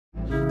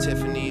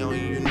Tiffany on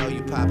you, you know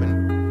you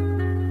poppin'.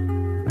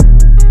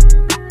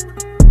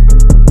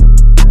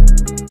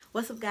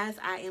 What's up guys,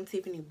 I am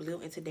Tiffany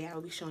Blue and today I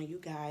will be showing you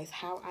guys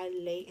how I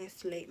lay and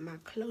slate my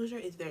closure.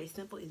 It's very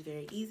simple, it's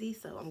very easy,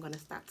 so I'm going to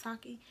stop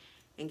talking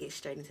and get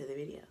straight into the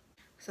video.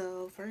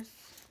 So first,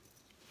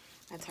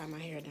 I tie my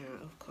hair down,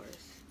 of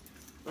course,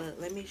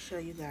 but let me show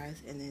you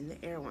guys and then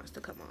the air wants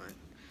to come on.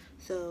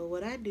 So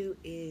what I do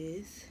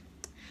is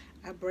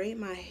I braid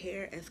my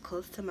hair as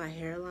close to my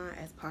hairline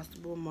as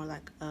possible, more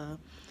like a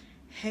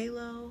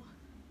halo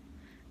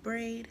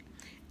braid,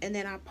 and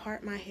then I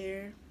part my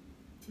hair.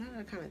 Now that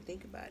I kind of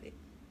think about it,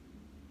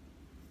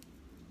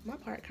 my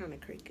part kind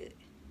of crooked.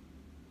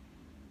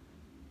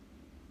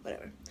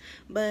 Whatever.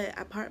 But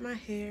I part my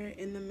hair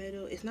in the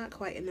middle. It's not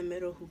quite in the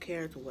middle. Who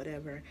cares?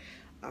 Whatever.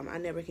 I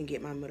never can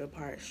get my middle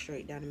part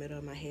straight down the middle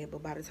of my head.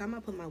 But by the time I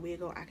put my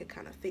wig on, I could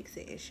kind of fix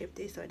it and shift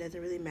it. So it doesn't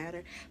really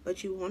matter.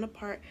 But you want to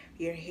part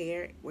your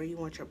hair where you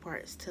want your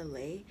parts to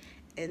lay.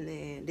 And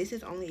then this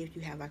is only if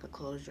you have like a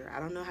closure. I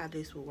don't know how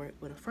this will work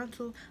with a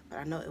frontal, but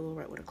I know it will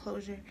work with a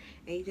closure.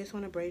 And you just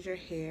want to braid your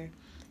hair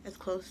as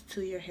close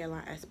to your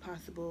hairline as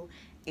possible.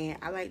 And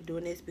I like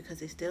doing this because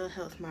it still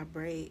helps my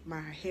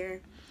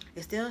hair.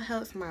 It still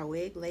helps my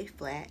wig lay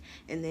flat,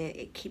 and then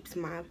it keeps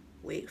my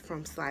wig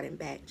from sliding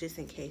back just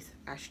in case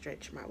I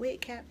stretch my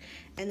wig cap.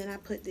 And then I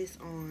put this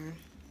on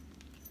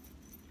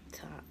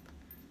top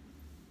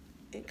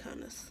and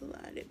kind of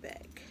slide it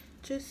back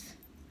just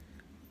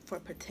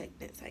for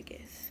protectance, I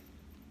guess.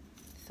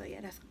 So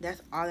yeah,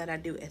 that's all that I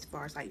do as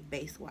far as like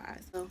base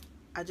wise. So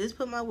I just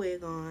put my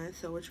wig on.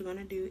 So what you're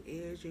gonna do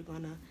is you're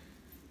gonna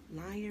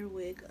line your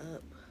wig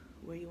up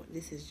where you want.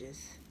 This is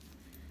just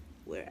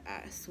where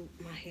I swoop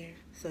my hair.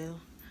 So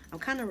I'm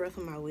kind of rough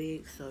on my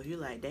wig, so if you're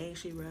like, dang,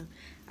 she rough,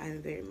 I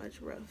am very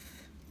much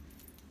rough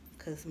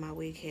because my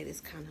wig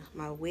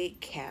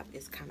cap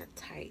is kind of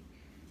tight,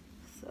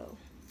 so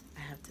I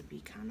have to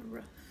be kind of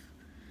rough.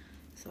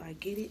 So I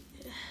get it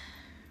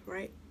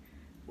right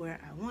where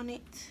I want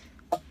it,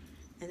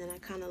 and then I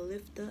kind of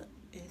lift up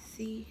and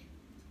see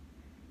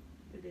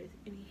if there's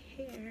any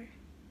hair,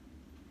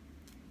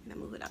 and I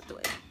move it out the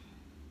way.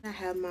 I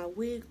have my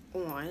wig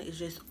on. It's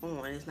just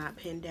on. It's not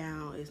pinned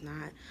down. It's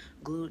not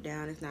glued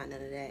down. It's not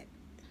none of that.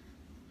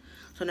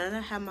 So now that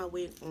I have my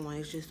wig on,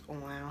 it's just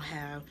on. I don't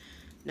have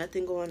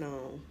nothing going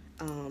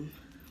on.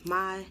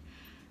 My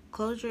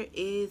closure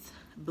is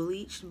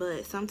bleached,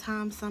 but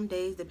sometimes, some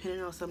days,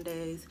 depending on some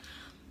days,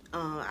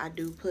 I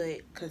do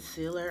put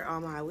concealer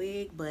on my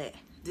wig, but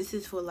this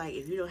is for like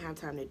if you don't have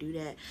time to do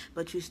that,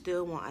 but you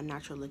still want a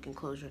natural looking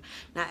closure.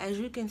 Now, as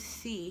you can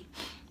see,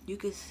 you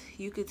could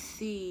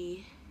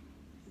see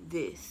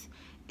this,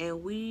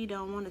 and we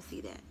don't want to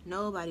see that.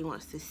 Nobody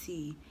wants to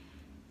see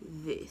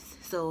this.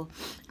 So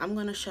I'm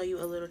going to show you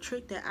a little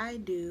trick that I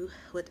do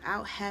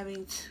without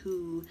having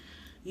to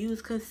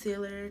use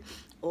concealer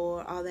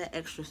or all that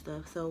extra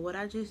stuff. So what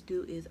I just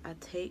do is I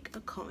take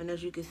a comb, and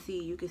as you can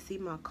see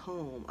my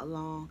comb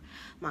along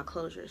my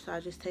closure. So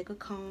I just take a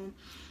comb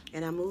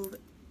and I move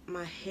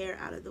my hair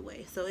out of the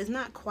way. So it's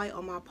not quite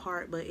on my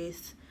part, but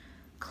it's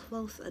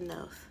close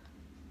enough.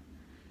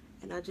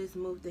 And I just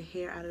move the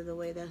hair out of the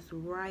way that's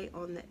right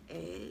on the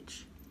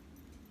edge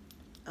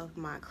of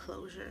my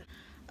closure.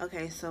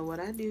 Okay, so what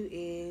I do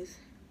is,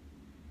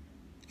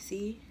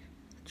 see,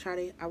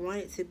 I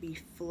want it to be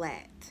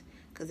flat,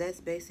 because that's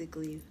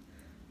basically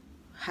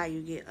how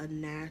you get a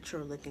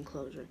natural looking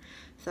closure.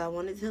 So I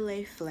want it to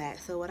lay flat.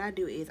 So what I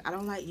do is, I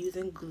don't like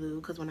using glue,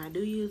 because when I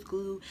do use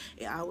glue,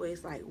 it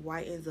always like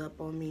whitens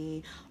up on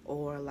me,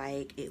 or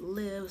like it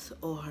lifts,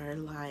 or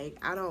like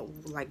I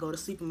don't like go to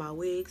sleep in my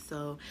wig.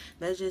 So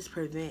that just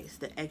prevents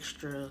the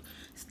extra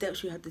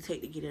steps you have to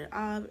take to get it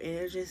off, and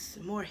it's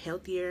just more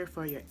healthier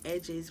for your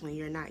edges when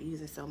you're not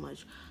using so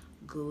much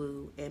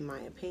glue, in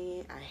my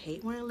opinion. I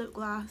hate wearing lip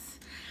gloss,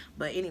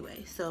 but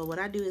anyway, so what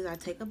I do is I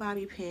take a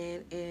bobby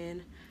pin,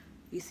 and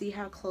you see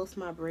how close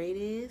my braid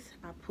is?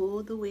 I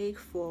pull the wig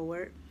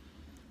forward,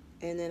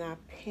 and then I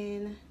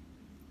pin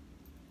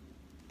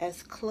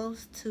as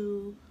close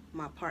to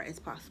my part as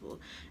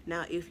possible.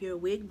 Now, if your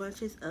wig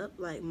bunches up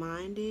like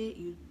mine did,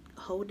 you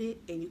hold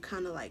it and you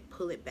kind of like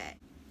pull it back.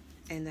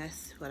 And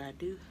that's what I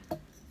do.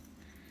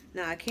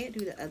 Now, I can't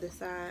do the other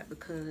side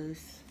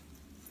because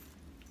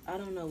I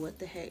don't know what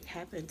the heck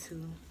happened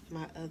to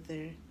my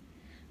other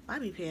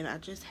bobby pin. I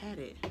just had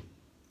it.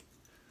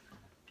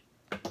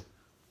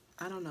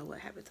 I don't know what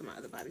happened to my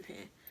other bobby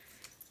pin,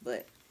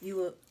 but you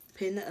will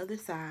pin the other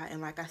side, and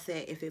like I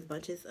said, if it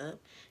bunches up,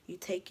 you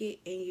take it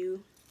and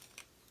you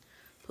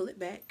pull it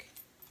back.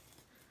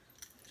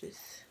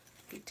 Just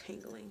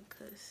detangling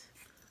because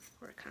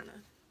we're kind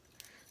of,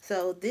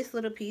 so this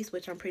little piece,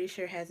 which I'm pretty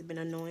sure has been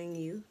annoying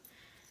you,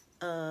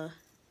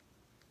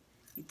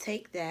 you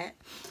take that,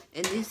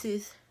 and this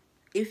is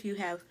if you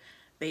have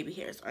baby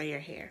hairs on your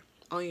hair,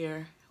 on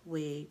your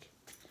wig.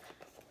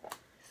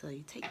 So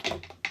you take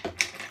it.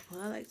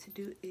 What I like to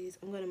do is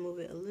I'm going to move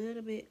it a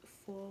little bit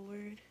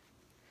forward,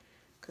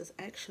 because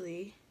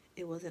actually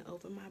it wasn't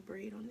over my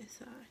braid on this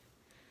side.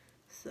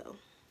 So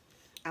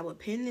I would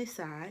pin this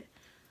side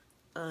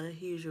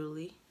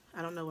usually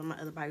I don't know where my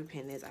other bobby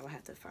pin is. I would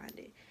have to find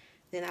it.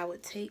 Then I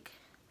would take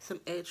some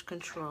edge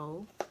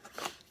control,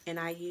 and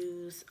I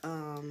use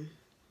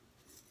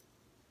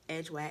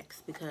edge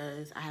wax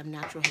because I have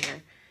natural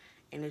hair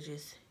and it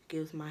just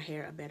gives my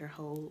hair a better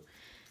hold.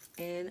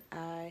 And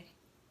I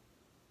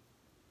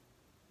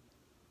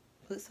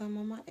put some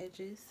on my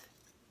edges.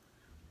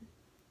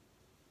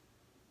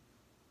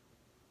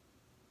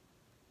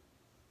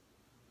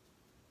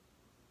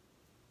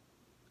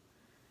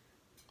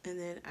 And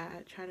then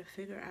I try to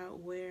figure out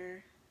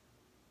where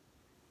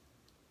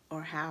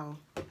or how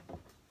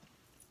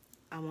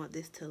I want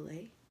this to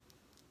lay.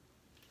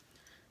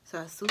 So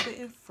I swoop it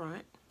in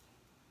front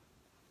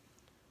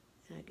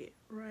and I get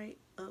right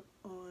up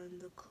on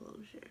the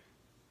closure.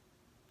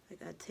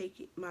 Like I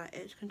take my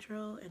edge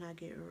control and I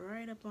get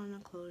right up on the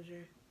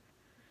closure.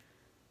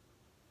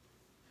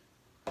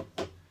 Then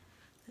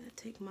I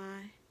take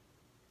my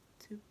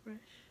toothbrush.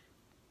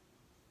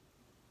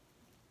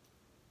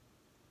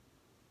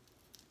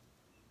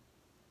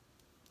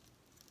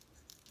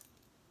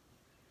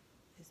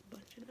 It's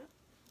bunching up.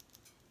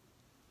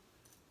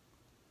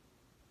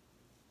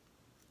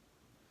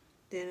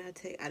 Then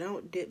I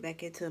don't dip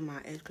back into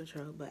my edge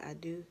control, but I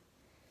do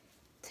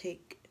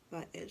take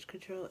my edge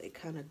control. It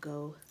kind of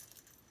go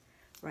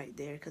right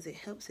there because it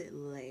helps it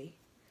lay.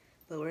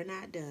 But we're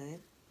not done.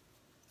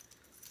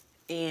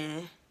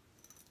 And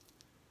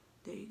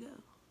there you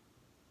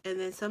go. And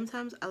then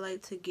sometimes I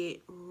like to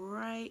get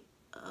right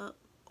up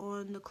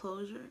on the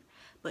closure.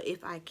 But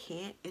if I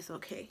can't, it's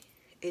okay.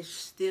 It's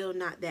still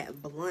not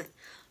that blunt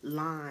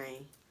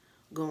line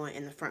going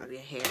in the front of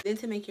your hair. Then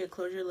to make your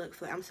closure look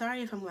flat, I'm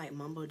sorry if I'm like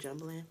mumbo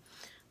jumbling,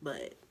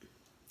 but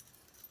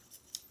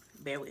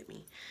bear with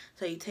me.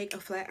 So you take a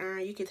flat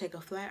iron. You can take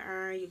a flat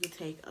iron, you can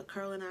take a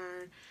curling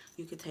iron,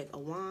 you can take a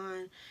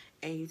wand,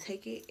 and you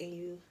take it and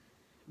you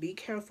be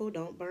careful,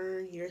 don't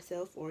burn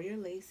yourself or your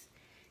lace,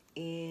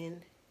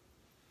 and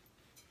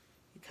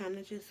you kind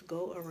of just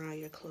go around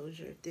your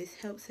closure. This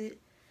helps it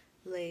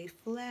lay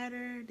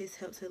flatter. This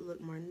helps it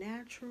look more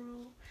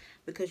natural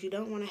because you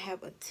don't want to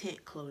have a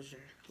tent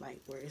closure,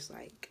 like where it's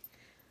like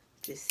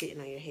just sitting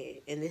on your head.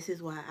 And this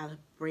is why I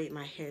braid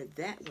my hair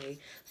that way,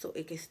 so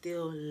it can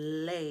still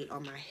lay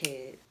on my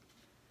head.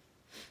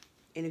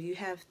 And if you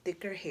have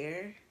thicker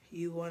hair,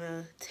 you want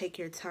to take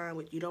your time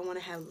with, you don't want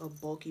to have a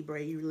bulky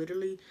braid. You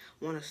literally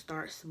want to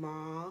start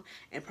small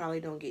and probably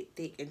don't get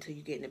thick until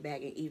you get in the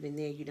bag. And even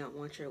then, you don't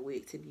want your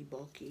wig to be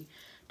bulky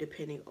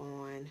depending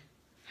on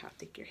how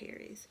thick your hair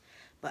is.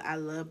 But I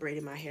love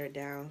braiding my hair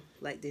down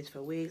like this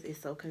for wigs.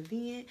 It's so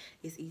convenient.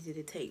 It's easy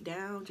to take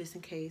down just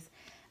in case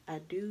I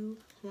do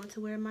want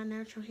to wear my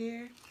natural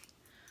hair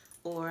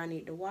or I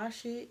need to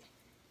wash it.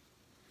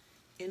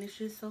 And it's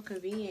just so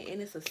convenient,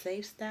 and it's a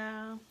safe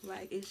style.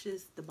 Like, it's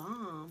just the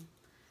bomb.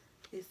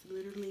 It's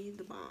literally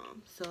the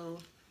bomb. So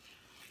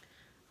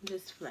I'm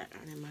just flat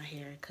ironing my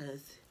hair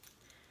because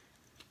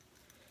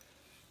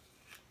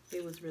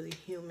it was really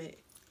humid.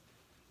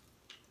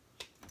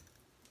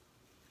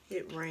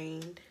 It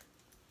rained.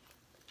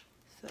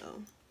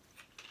 So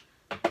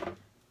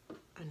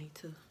I need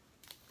to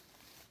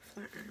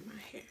flat iron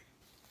my hair.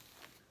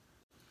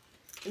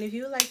 And if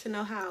you would like to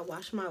know how I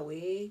wash my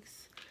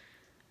wigs,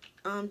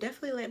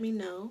 definitely let me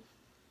know,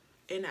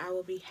 and I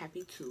will be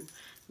happy to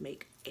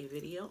make a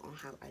video on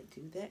how I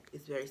do that.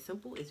 It's very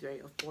simple. It's very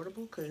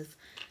affordable because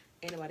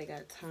ain't nobody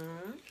got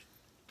time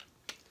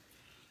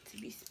to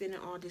be spending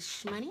all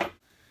this money.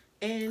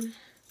 And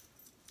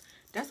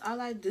that's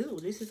all I do.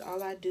 This is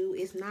all I do.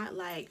 It's not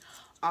like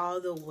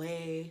all the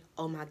way,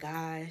 oh my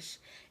gosh,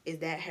 is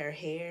that her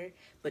hair?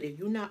 But if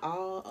you're not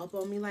all up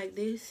on me like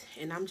this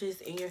and I'm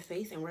just in your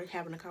face and we're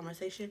having a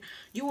conversation,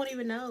 you won't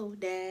even know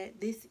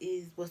that this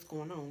is what's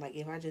going on. Like,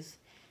 if I just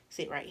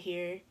sit right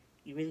here,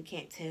 you really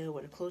can't tell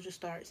where the closure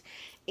starts.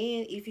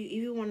 And if you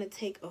even want to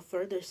take a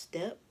further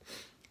step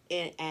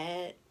and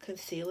add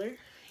concealer,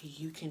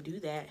 you can do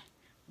that.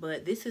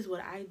 But this is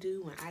what I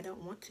do when I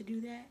don't want to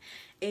do that.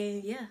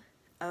 And yeah,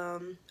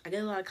 I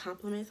get a lot of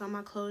compliments on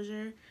my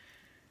closure,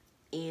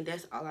 and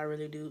that's all I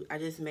really do. I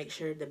just make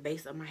sure the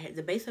base of my hair,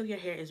 the base of your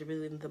hair is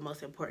really the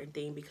most important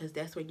thing, because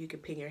that's where you can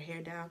pin your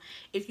hair down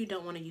if you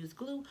don't want to use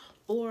glue,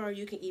 or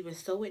you can even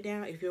sew it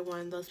down if you're one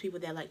of those people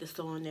that like to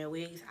sew on their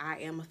wigs. I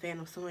am a fan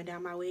of sewing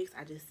down my wigs.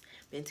 I just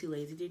been too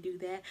lazy to do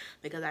that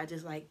because I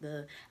just like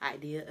the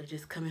idea of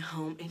just coming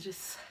home and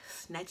just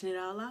snatching it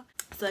all off.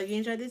 So if you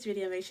enjoyed this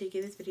video, make sure you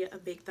give this video a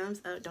big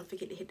thumbs up. Don't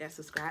forget to hit that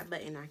subscribe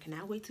button. I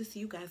cannot wait to see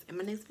you guys in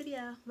my next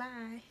video.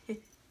 Bye.